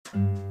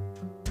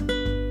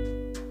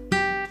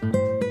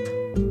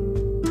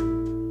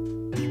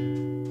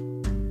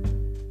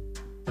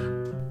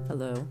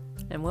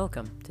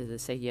welcome to the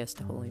Say Yes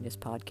to Holiness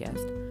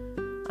Podcast.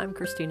 I'm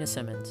Christina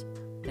Simmons,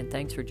 and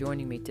thanks for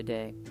joining me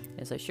today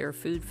as I share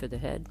food for the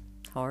head,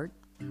 heart,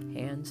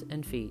 hands,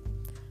 and feet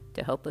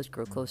to help us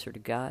grow closer to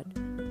God,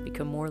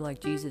 become more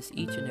like Jesus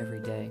each and every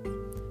day,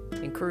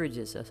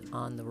 encourages us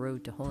on the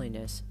road to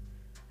holiness,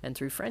 and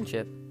through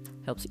friendship,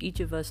 helps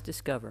each of us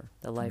discover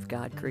the life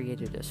God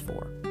created us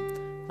for,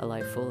 a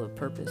life full of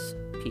purpose,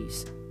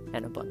 peace,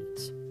 and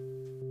abundance.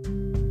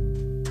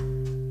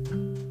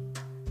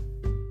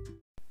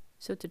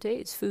 So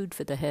today's food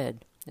for the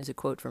head is a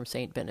quote from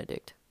Saint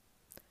Benedict.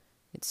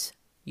 It's,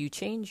 "You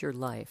change your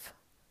life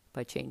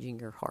by changing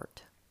your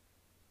heart."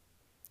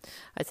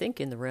 I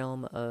think in the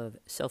realm of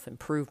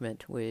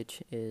self-improvement,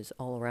 which is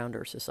all around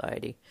our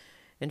society,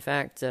 in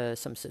fact,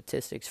 some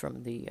statistics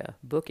from the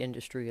book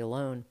industry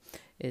alone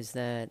is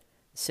that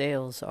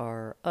sales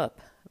are up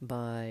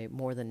by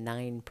more than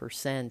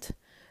 9%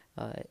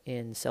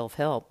 in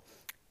self-help.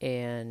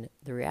 And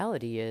the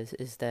reality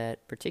is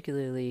that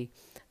particularly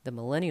the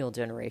millennial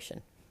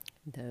generation,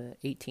 the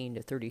 18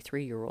 to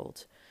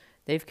 33-year-olds,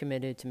 they've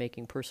committed to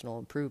making personal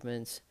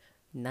improvements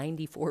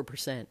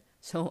 94%.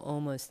 So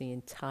almost the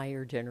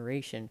entire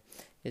generation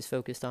is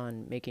focused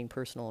on making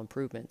personal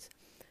improvements,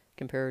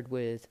 compared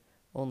with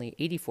only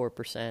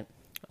 84%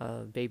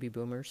 of baby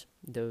boomers,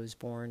 those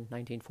born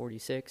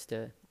 1946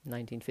 to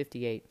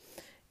 1958,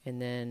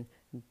 and then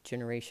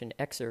Generation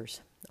Xers,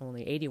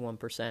 only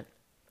 81%.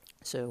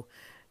 So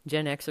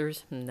Gen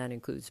Xers, and that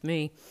includes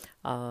me,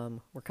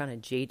 we're kind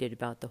of jaded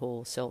about the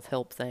whole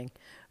self-help thing,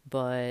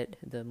 but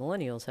the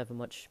millennials have a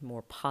much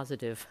more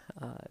positive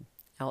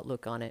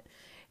outlook on it.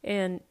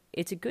 And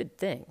it's a good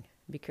thing,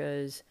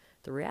 because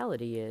the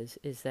reality is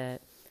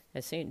that,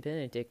 as St.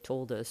 Benedict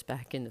told us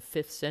back in the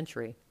 5th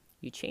century,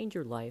 you change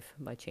your life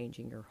by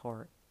changing your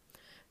heart.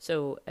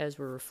 So as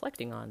we're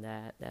reflecting on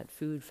that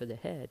food for the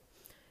head,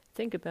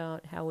 think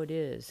about how it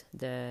is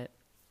that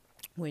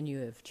when you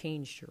have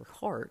changed your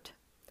heart,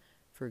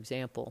 for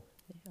example,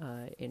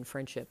 in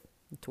friendship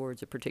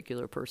towards a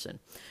particular person,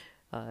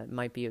 it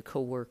might be a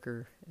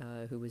coworker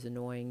who was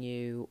annoying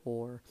you,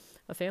 or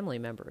a family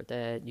member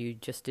that you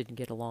just didn't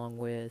get along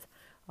with.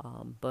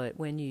 But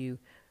when you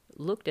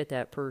looked at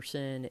that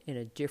person in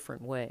a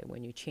different way,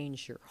 when you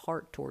changed your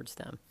heart towards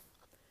them,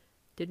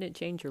 didn't it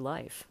change your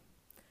life?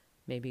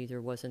 Maybe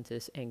there wasn't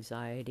this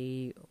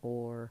anxiety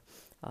or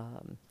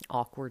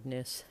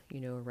awkwardness,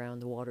 around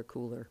the water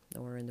cooler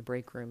or in the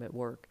break room at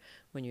work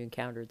when you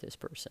encountered this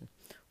person.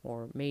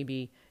 Or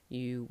maybe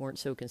you weren't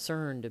so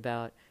concerned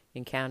about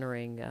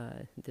encountering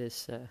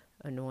this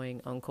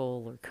annoying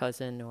uncle or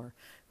cousin or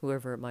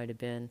whoever it might have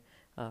been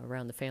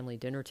around the family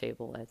dinner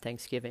table at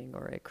Thanksgiving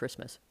or at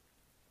Christmas.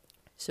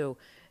 So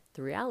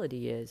the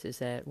reality is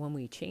that when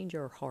we change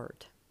our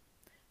heart,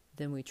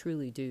 then we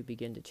truly do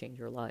begin to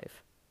change our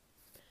life.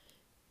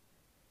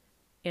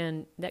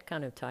 And that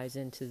kind of ties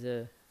into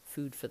the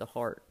food for the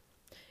heart.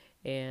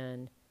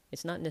 And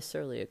it's not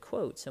necessarily a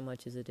quote so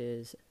much as it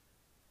is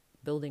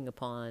building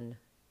upon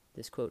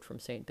this quote from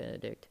Saint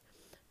Benedict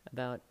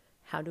about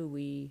how do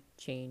we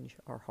change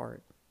our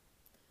heart.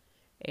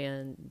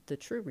 And the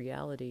true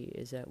reality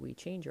is that we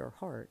change our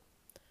heart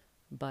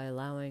by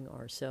allowing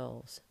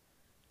ourselves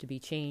to be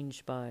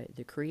changed by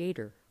the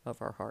creator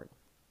of our heart,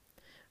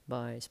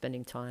 by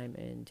spending time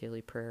in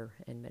daily prayer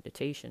and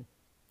meditation.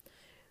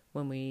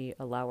 When we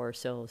allow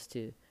ourselves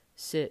to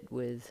sit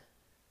with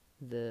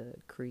the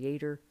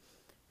Creator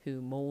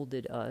who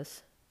molded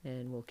us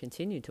and will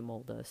continue to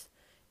mold us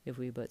if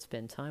we but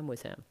spend time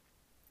with Him.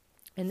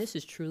 And this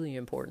is truly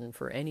important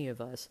for any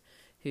of us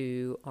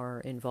who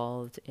are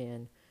involved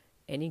in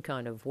any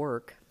kind of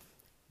work,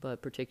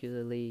 but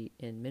particularly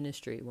in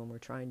ministry, when we're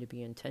trying to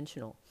be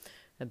intentional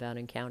about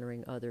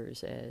encountering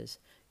others as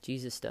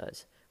Jesus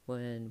does,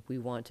 when we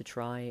want to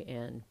try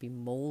and be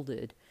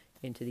molded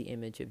into the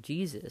image of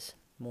Jesus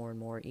more and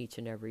more each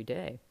and every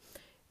day.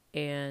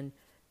 And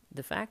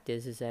the fact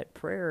is that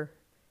prayer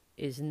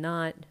is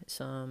not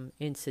some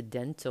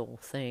incidental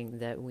thing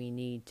that we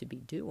need to be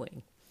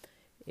doing.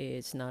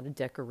 It's not a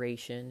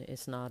decoration.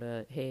 It's not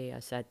a, hey, I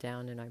sat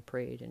down and I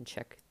prayed and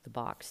checked the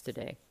box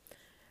today.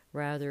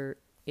 Rather,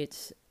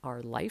 it's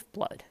our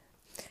lifeblood.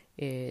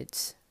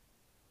 It's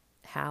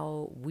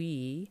how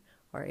we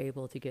are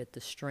able to get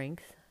the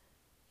strength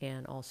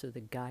and also the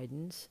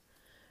guidance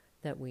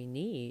that we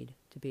need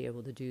to be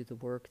able to do the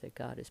work that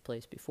God has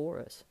placed before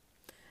us.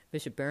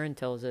 Bishop Barron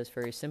tells us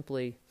very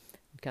simply,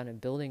 kind of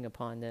building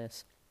upon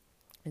this,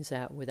 is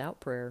that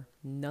without prayer,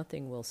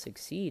 nothing will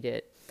succeed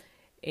it.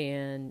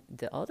 And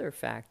the other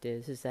fact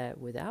is that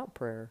without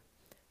prayer,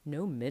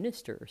 no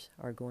ministers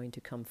are going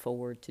to come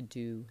forward to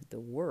do the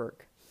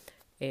work.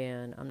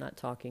 And I'm not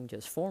talking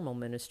just formal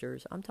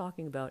ministers. I'm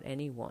talking about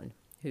anyone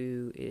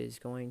who is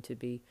going to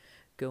be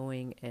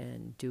going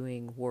and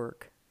doing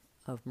work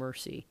of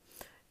mercy,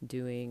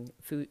 doing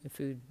food,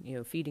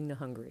 feeding the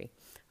hungry,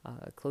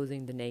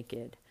 clothing the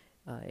naked,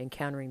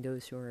 encountering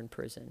those who are in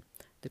prison,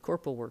 the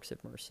corporal works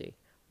of mercy,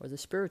 or the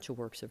spiritual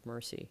works of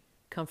mercy,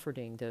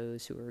 comforting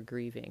those who are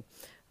grieving,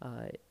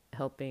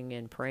 helping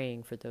and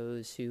praying for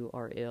those who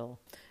are ill,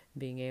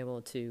 being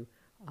able to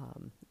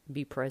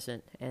be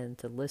present and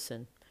to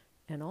listen,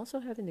 and also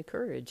having the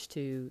courage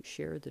to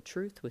share the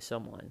truth with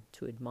someone,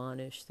 to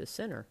admonish the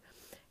sinner.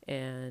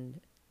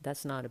 And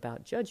that's not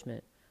about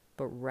judgment,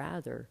 but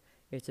rather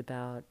it's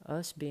about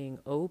us being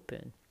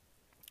open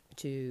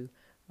to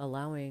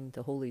allowing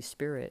the Holy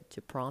Spirit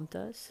to prompt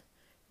us,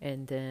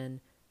 and then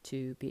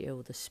to be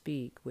able to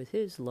speak with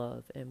His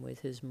love and with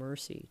His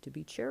mercy, to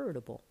be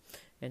charitable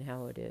in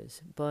how it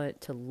is,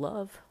 but to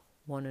love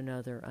one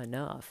another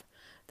enough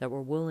that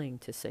we're willing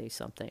to say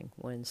something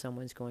when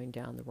someone's going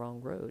down the wrong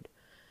road.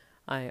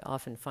 I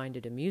often find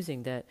it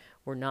amusing that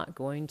we're not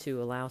going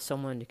to allow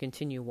someone to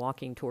continue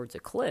walking towards a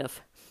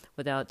cliff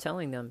without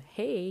telling them,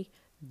 hey,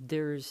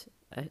 there's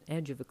an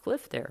edge of a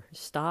cliff there.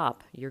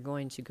 Stop. You're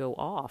going to go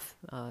off.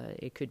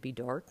 It could be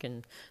dark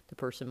and the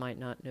person might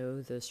not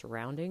know the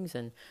surroundings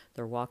and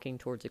they're walking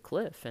towards a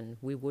cliff, and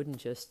we wouldn't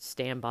just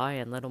stand by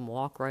and let them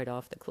walk right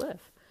off the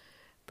cliff.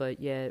 But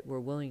yet we're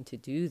willing to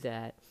do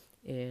that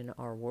in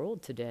our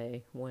world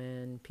today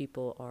when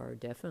people are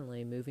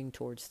definitely moving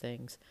towards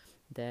things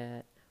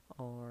that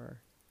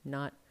are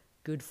not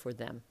good for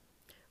them.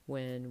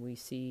 When we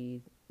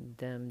see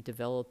them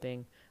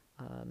developing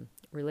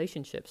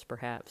relationships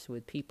perhaps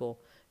with people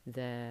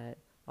that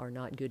are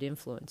not good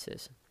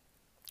influences.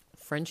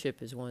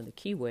 Friendship is one of the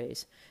key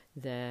ways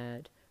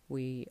that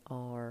we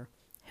are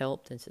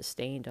helped and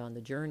sustained on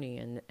the journey,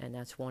 and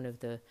that's one of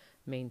the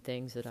main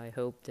things that I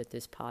hope that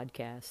this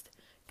podcast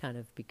kind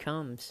of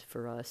becomes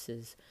for us,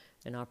 is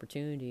an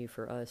opportunity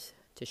for us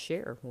to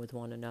share with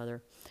one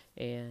another.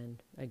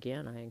 And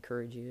again, I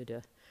encourage you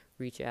to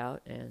reach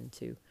out and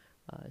to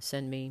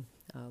send me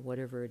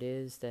whatever it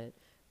is that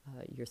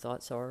your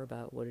thoughts are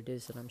about what it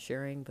is that I'm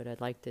sharing, but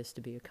I'd like this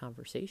to be a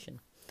conversation.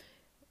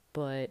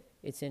 But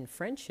it's in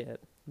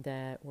friendship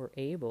that we're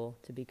able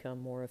to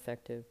become more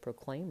effective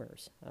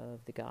proclaimers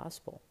of the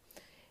gospel.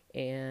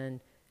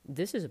 And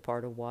this is a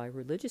part of why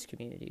religious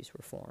communities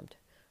were formed.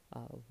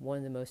 One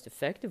of the most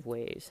effective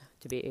ways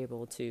to be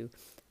able to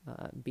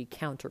be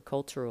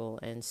countercultural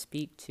and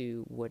speak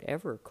to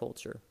whatever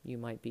culture you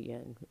might be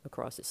in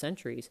across the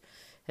centuries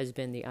has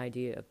been the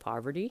idea of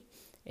poverty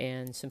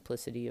and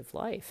simplicity of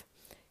life.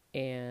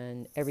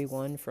 And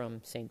everyone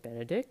from St.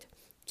 Benedict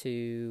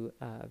to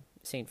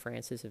St.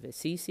 Francis of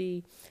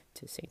Assisi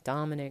to St.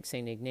 Dominic,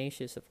 St.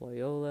 Ignatius of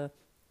Loyola,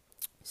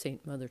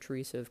 St. Mother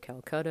Teresa of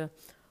Calcutta,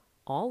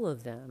 all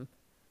of them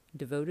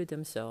devoted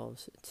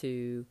themselves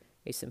to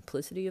a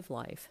simplicity of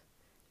life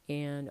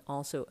and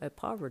also a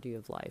poverty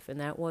of life. And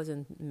that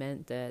wasn't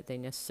meant that they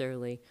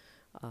necessarily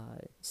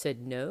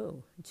said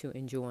no to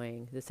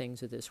enjoying the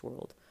things of this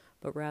world,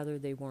 but rather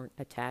they weren't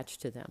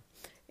attached to them.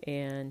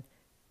 And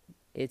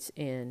it's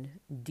in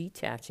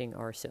detaching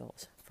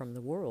ourselves from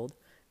the world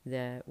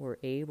that we're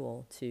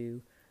able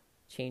to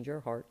change our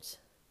hearts,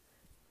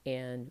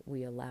 and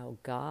we allow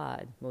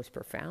God most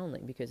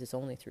profoundly, because it's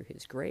only through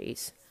His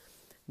grace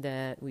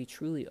that we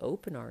truly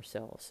open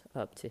ourselves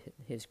up to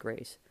His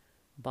grace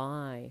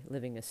by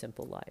living a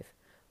simple life,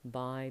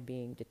 by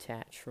being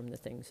detached from the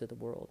things of the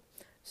world,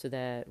 so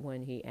that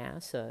when He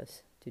asks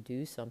us to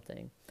do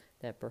something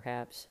that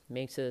perhaps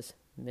makes us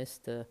miss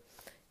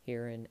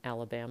here in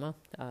Alabama,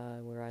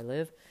 where I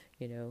live,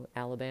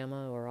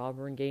 Alabama or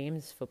Auburn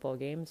games, football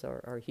games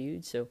are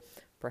huge. So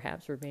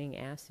perhaps we're being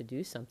asked to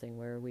do something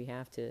where we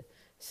have to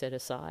set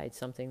aside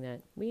something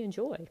that we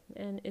enjoy,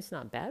 and it's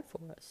not bad for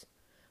us,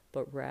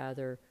 but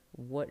rather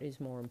what is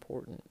more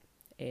important,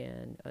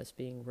 and us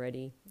being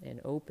ready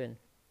and open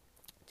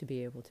to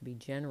be able to be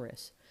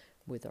generous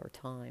with our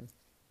time.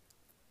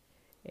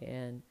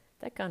 And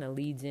that kind of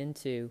leads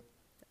into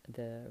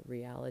the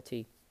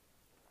reality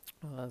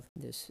of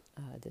this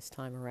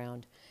time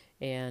around,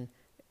 and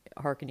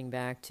hearkening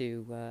back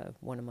to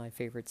one of my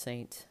favorite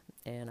saints,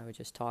 and I was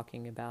just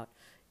talking about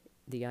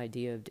the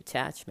idea of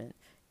detachment,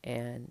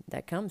 and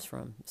that comes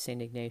from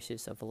St.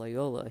 Ignatius of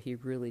Loyola. He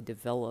really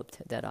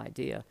developed that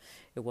idea.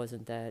 It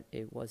wasn't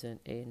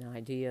an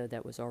idea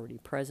that was already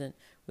present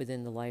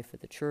within the life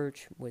of the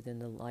church, within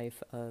the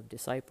life of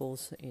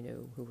disciples,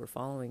 who were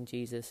following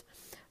Jesus,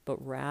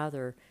 but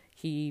rather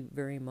he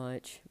very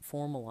much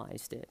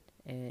formalized it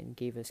and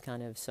gave us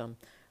kind of some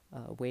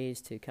ways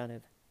to kind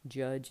of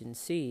judge and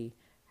see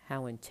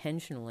how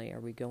intentionally are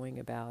we going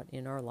about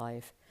in our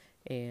life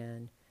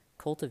and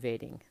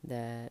cultivating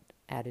that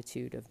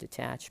attitude of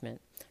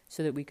detachment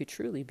so that we could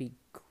truly be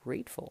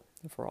grateful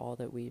for all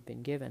that we've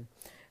been given.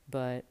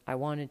 But I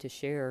wanted to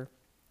share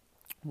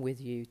with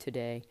you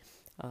today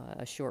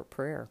a short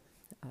prayer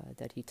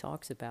that he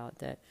talks about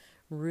that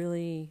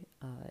really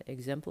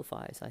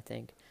exemplifies, I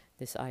think,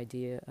 this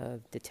idea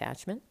of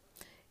detachment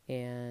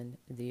and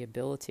the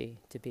ability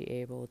to be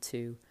able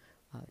to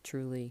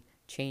truly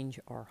change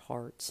our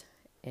hearts.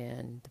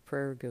 And the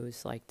prayer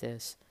goes like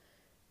this: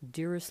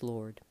 Dearest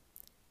Lord,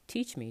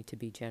 teach me to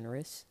be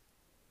generous.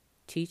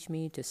 Teach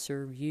me to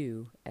serve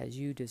you as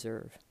you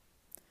deserve,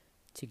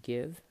 to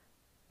give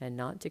and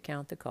not to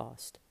count the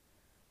cost,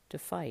 to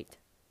fight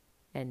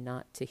and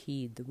not to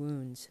heed the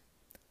wounds,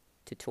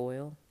 to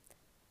toil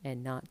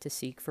and not to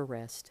seek for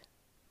rest,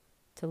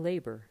 to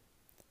labor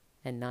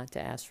and not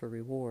to ask for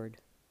reward,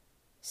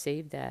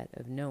 save that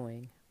of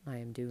knowing I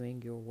am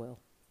doing your will.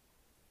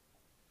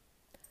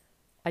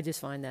 I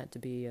just find that to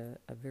be a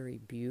very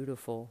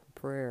beautiful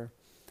prayer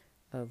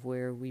of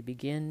where we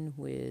begin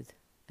with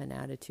an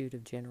attitude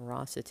of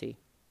generosity.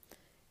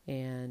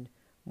 And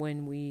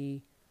when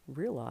we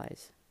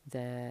realize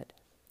that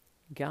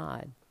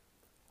God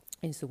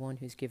is the one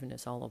who's given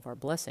us all of our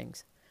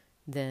blessings,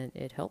 then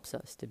it helps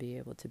us to be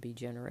able to be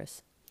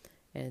generous.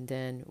 And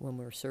then when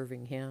we're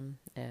serving Him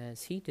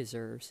as He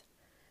deserves,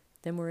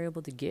 then we're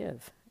able to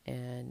give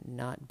and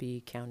not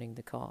be counting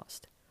the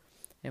cost.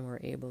 And we're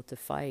able to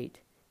fight,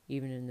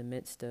 even in the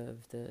midst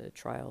of the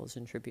trials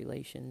and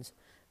tribulations,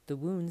 the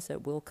wounds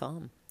that will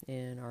come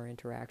in our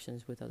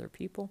interactions with other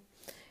people.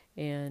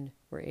 And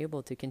we're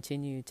able to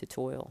continue to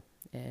toil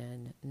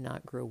and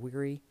not grow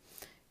weary.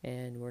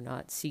 And we're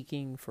not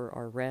seeking for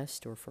our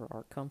rest or for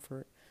our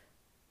comfort.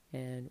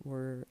 And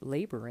we're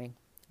laboring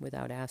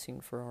without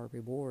asking for our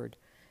reward,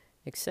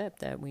 except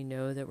that we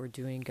know that we're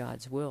doing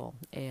God's will.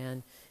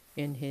 And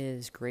in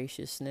His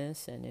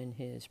graciousness and in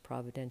His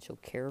providential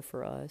care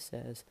for us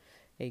as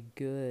a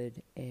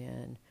good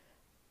and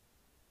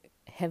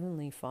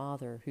Heavenly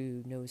Father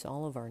who knows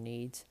all of our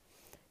needs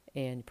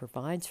and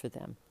provides for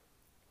them,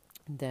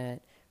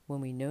 that when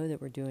we know that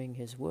we're doing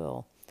His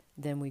will,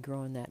 then we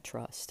grow in that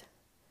trust.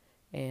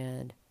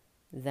 And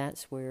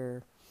that's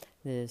where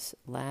this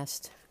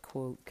last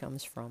quote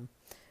comes from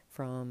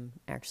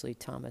actually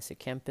Thomas à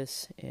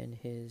Kempis in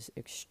his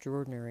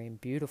extraordinary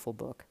and beautiful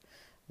book,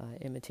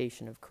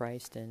 Imitation of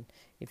Christ. And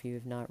if you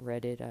have not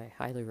read it, I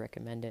highly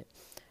recommend it,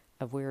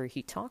 of where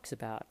he talks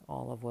about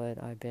all of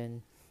what I've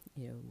been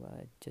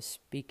just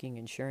speaking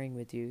and sharing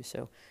with you.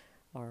 So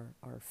our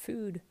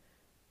food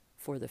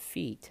for the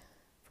feet,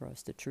 for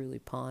us to truly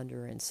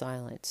ponder in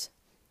silence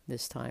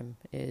this time,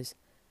 is,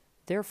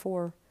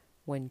 therefore,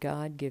 when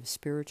God gives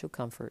spiritual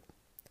comfort,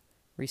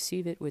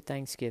 receive it with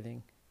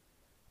thanksgiving,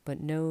 but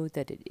know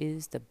that it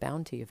is the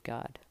bounty of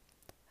God,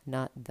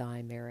 not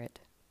thy merit.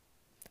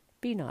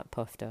 Be not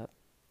puffed up,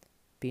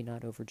 be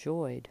not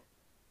overjoyed,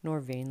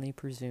 nor vainly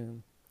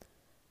presume,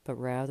 but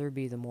rather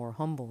be the more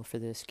humble for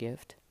this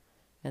gift,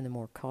 and the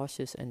more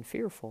cautious and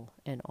fearful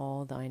in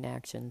all thine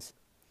actions.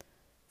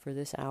 For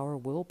this hour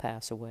will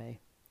pass away,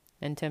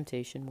 and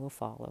temptation will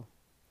follow.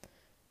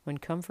 When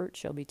comfort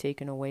shall be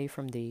taken away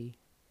from thee,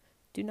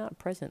 do not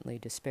presently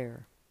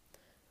despair,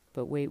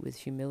 but wait with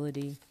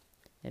humility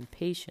and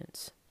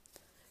patience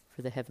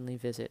for the heavenly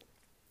visit.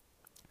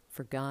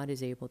 For God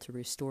is able to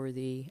restore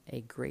thee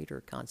a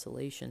greater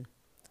consolation.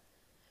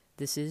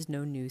 This is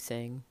no new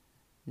thing,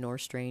 nor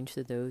strange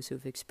to those who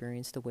have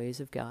experienced the ways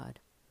of God.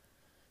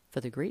 For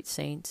the great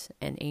saints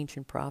and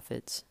ancient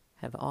prophets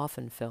have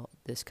often felt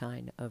this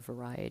kind of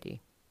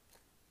variety.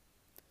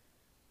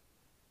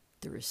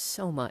 There is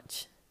so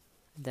much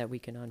that we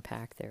can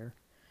unpack there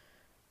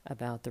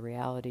about the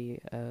reality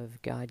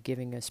of God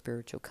giving us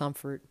spiritual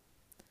comfort,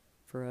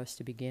 for us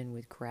to begin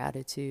with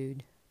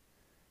gratitude,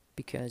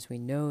 because we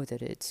know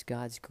that it's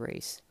God's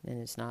grace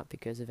and it's not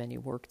because of any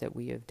work that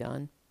we have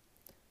done.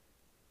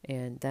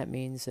 And that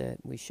means that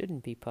we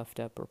shouldn't be puffed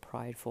up or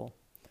prideful,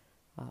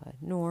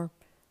 nor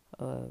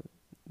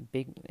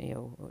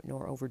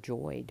nor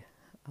overjoyed,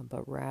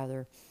 but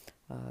rather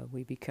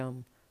we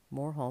become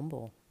more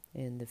humble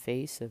in the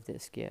face of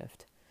this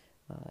gift.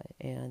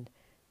 And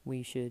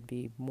we should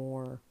be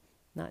more,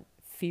 not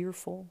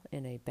fearful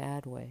in a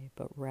bad way,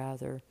 but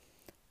rather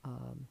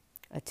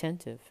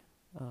attentive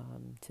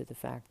to the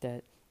fact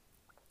that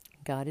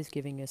God is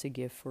giving us a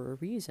gift for a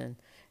reason,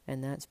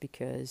 and that's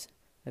because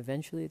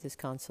eventually this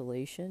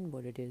consolation,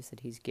 what it is that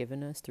He's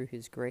given us through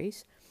His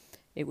grace,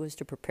 it was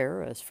to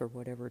prepare us for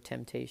whatever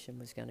temptation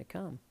was going to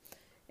come.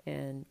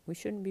 And we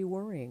shouldn't be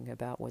worrying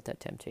about what that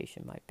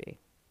temptation might be.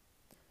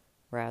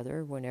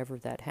 Rather, whenever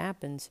that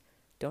happens,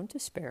 don't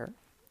despair,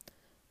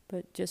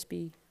 but just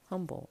be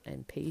humble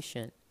and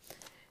patient,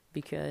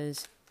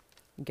 because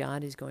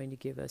God is going to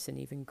give us an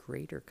even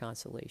greater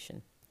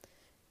consolation.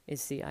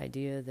 It's the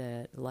idea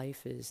that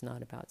life is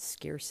not about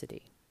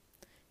scarcity.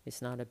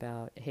 It's not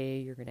about, hey,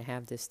 you're going to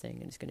have this thing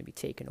and it's going to be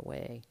taken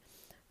away,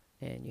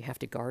 and you have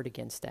to guard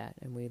against that.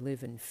 And we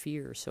live in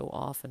fear so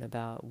often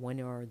about when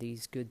are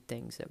these good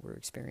things that we're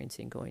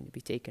experiencing going to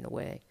be taken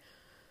away.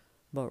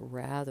 But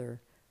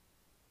rather,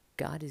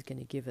 God is going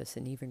to give us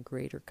an even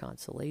greater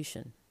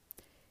consolation.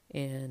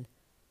 And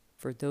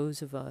for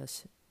those of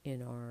us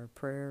in our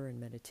prayer and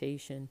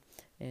meditation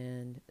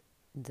and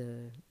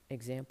the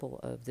example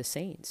of the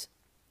saints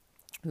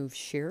who've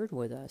shared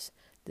with us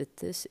that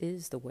this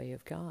is the way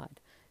of God,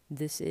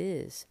 this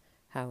is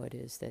how it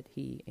is that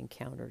He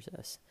encounters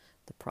us.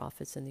 The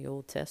prophets in the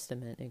Old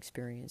Testament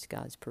experienced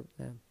God's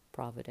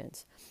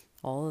providence.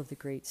 All of the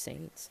great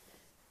saints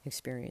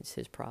experience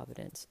His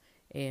providence.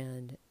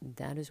 And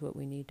that is what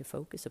we need to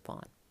focus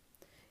upon,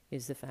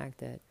 is the fact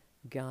that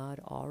God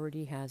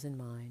already has in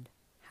mind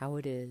how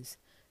it is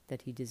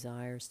that He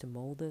desires to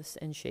mold us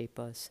and shape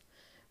us,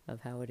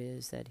 of how it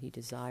is that He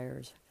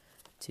desires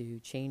to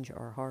change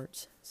our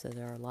hearts so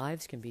that our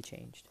lives can be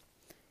changed.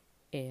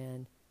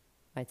 And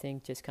I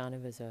think just kind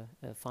of as a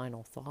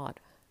final thought,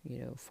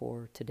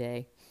 for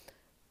today,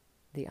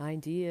 the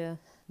idea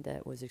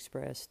that was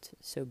expressed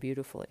so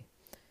beautifully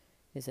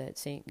is that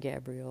St.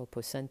 Gabriel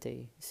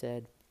Possenti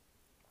said,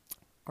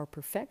 "Our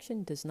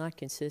perfection does not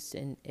consist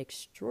in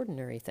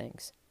extraordinary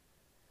things,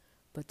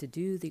 but to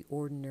do the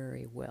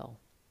ordinary well."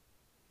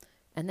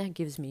 And that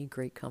gives me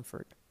great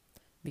comfort,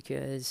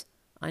 because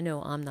I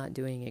know I'm not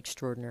doing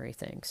extraordinary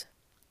things.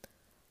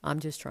 I'm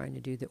just trying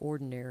to do the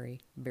ordinary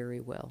very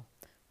well,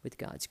 with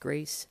God's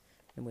grace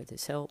and with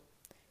His help,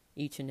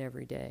 each and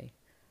every day,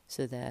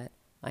 so that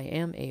I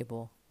am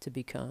able to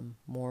become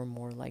more and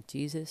more like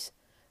Jesus,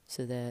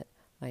 so that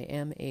I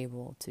am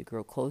able to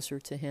grow closer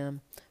to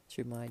Him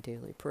through my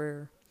daily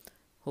prayer,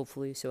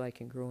 hopefully so I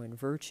can grow in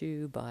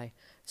virtue by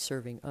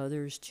serving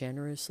others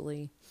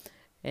generously.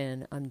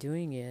 And I'm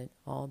doing it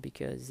all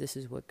because this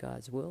is what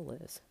God's will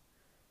is.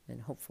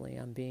 And hopefully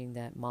I'm being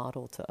that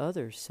model to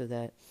others so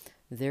that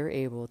they're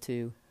able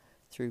to,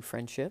 through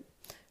friendship,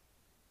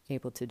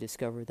 able to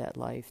discover that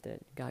life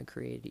that God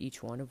created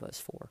each one of us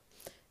for.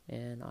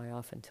 And I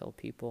often tell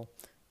people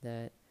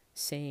that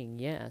saying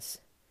yes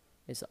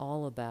is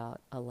all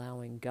about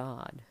allowing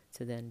God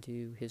to then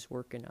do His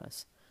work in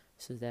us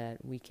so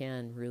that we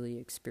can really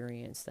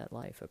experience that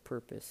life of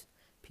purpose,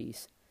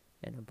 peace,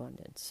 and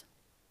abundance.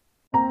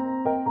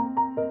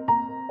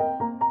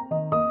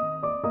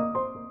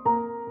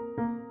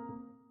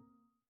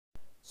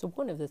 So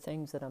one of the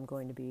things that I'm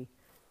going to be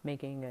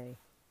making a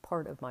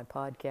part of my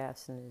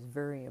podcast, and is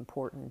very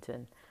important,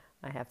 and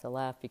I have to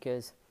laugh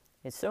because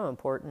it's so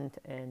important,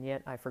 and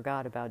yet I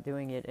forgot about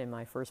doing it in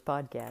my first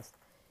podcast,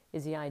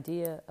 is the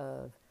idea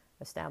of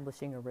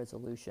establishing a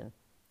resolution.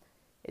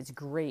 It's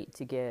great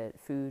to get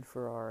food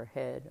for our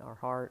head, our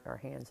heart, our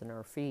hands, and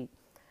our feet,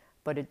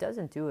 but it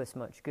doesn't do us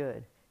much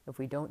good if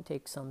we don't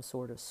take some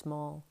sort of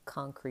small,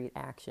 concrete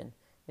action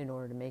in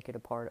order to make it a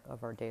part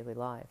of our daily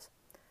lives.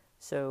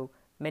 So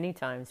many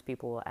times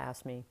people will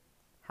ask me,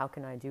 how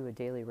can I do a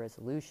daily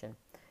resolution?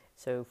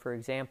 So for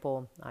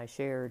example, I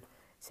shared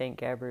St.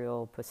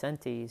 Gabriel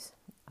Possenti's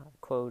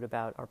quote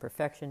about our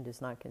perfection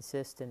does not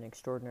consist in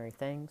extraordinary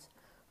things,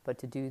 but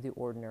to do the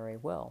ordinary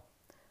well.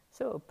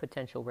 So a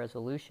potential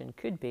resolution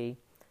could be,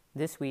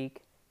 this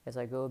week, as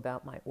I go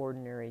about my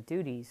ordinary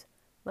duties,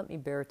 let me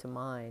bear to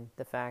mind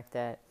the fact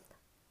that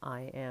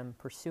I am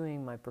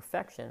pursuing my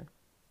perfection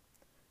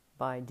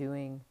by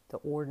doing the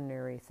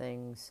ordinary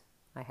things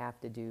I have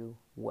to do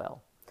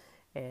well,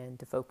 and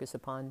to focus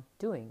upon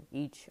doing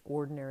each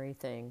ordinary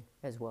thing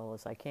as well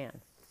as I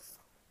can.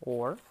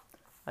 Or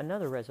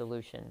another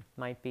resolution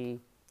might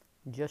be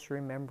just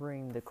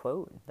remembering the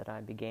quote that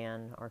I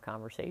began our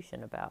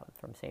conversation about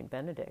from St.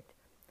 Benedict.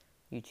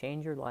 You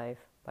change your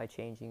life by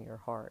changing your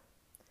heart.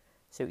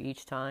 So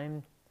each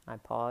time I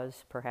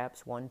pause,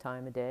 perhaps one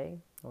time a day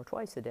or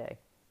twice a day,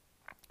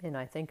 and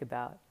I think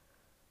about,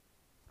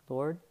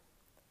 Lord,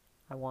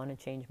 I want to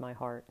change my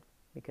heart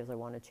because I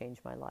want to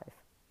change my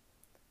life.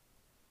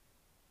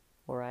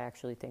 Or I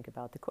actually think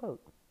about the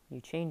quote,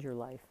 you change your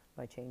life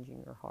by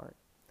changing your heart.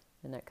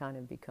 And that kind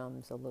of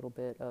becomes a little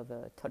bit of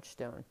a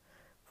touchstone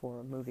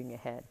for moving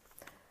ahead.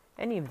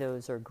 Any of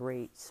those are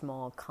great,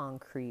 small,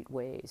 concrete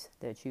ways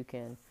that you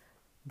can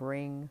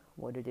bring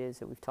what it is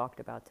that we've talked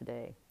about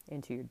today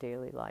into your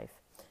daily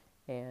life,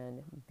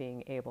 and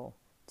being able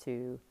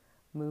to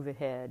move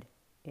ahead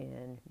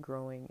in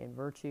growing in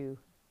virtue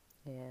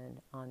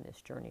and on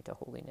this journey to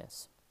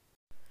holiness.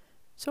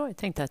 So I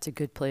think that's a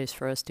good place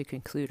for us to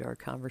conclude our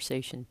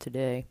conversation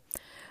today.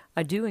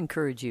 I do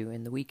encourage you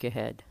in the week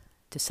ahead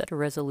to set a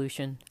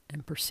resolution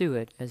and pursue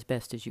it as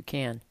best as you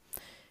can.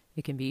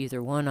 It can be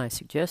either one I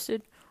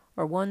suggested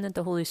or one that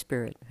the Holy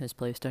Spirit has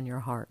placed on your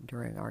heart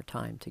during our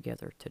time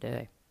together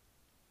today.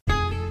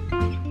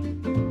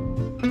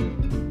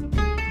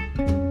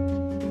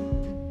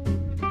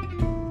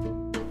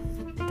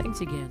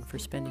 Thanks again for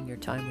spending your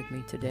time with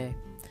me today.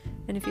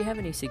 And if you have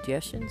any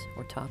suggestions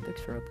or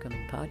topics for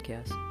upcoming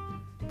podcasts,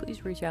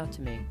 please reach out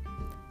to me,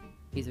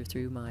 either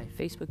through my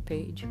Facebook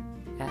page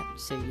at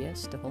Say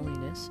Yes to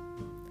Holiness,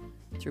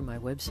 through my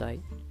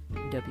website,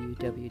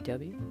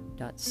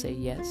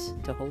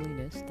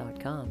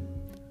 www.sayyes-to-holiness.com,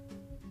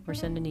 or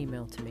send an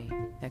email to me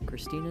at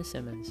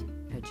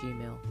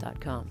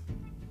christinasimmons@gmail.com.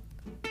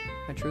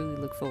 I truly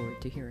look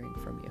forward to hearing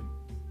from you.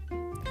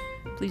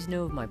 Please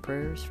know of my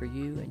prayers for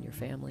you and your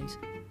families,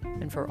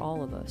 and for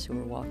all of us who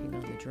are walking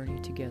on the journey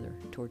together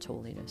towards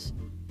holiness.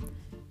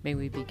 May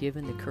we be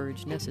given the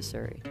courage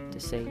necessary to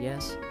say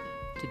yes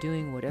to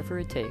doing whatever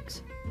it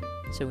takes,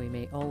 so we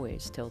may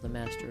always tell the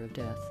Master of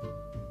Death,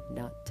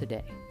 not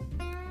today.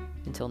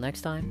 Until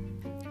next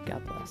time,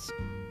 God bless.